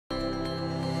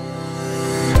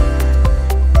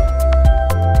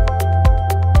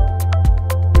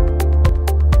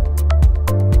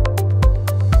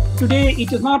say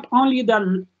it is not only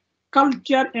the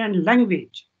culture and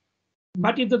language,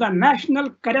 but it is the national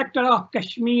character of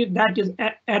Kashmir that is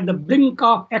at the brink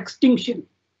of extinction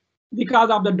because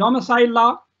of the domicile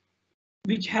law,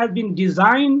 which has been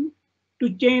designed to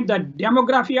change the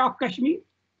demography of Kashmir,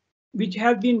 which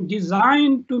has been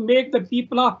designed to make the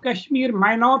people of Kashmir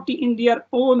minority in their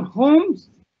own homes.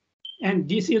 And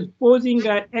this is posing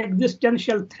an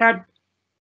existential threat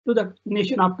to the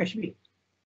nation of Kashmir.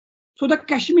 So the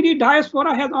Kashmiri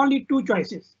diaspora has only two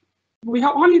choices. We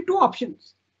have only two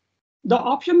options. The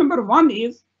option number one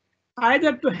is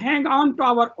either to hang on to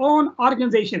our own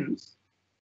organizations,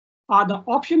 or the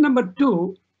option number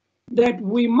two, that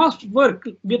we must work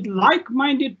with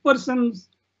like-minded persons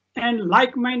and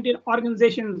like-minded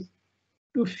organizations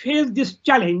to face this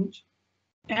challenge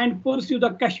and pursue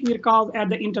the Kashmir cause at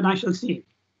the international scene.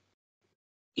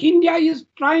 India is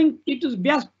trying its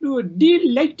best to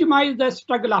delegitimize the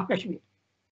struggle of Kashmir.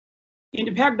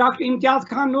 In fact, Dr. Imtiaz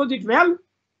Khan knows it well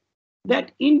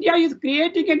that India is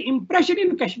creating an impression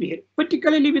in Kashmir,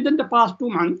 particularly within the past 2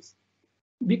 months,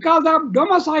 because of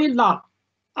domicile law.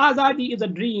 Azadi is a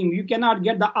dream. You cannot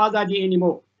get the Azadi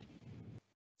anymore.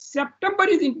 September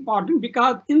is important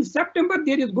because in September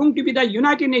there is going to be the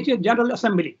United Nations General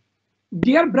Assembly.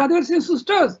 Dear brothers and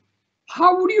sisters,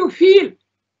 how would you feel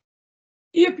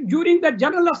if during the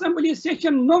General Assembly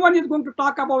session no one is going to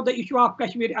talk about the issue of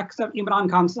Kashmir except Imran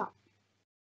Khan Sahib?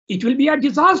 It will be a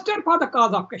disaster for the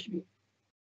cause of Kashmir.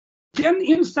 Then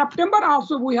in September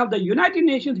also we have the United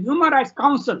Nations Human Rights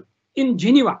Council in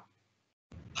Geneva.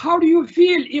 How do you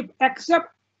feel if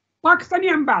except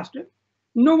Pakistani ambassador,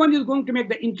 no one is going to make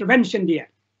the intervention there?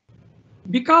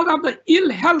 Because of the ill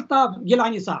health of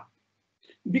Gilani Sahib,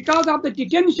 because of the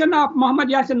detention of Muhammad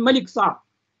Yasin Malik Sahib,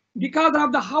 because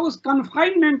of the house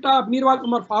confinement of Mirwal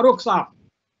Umar Farooq Sahib,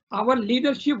 our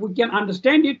leadership, we can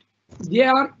understand it. They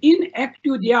are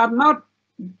inactive. They are not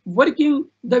working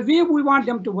the way we want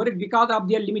them to work because of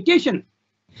their limitation.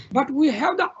 But we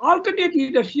have the alternate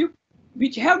leadership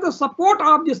which has the support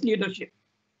of this leadership.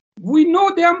 We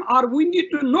know them or we need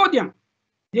to know them.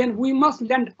 Then we must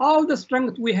lend all the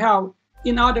strength we have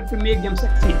in order to make them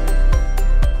succeed.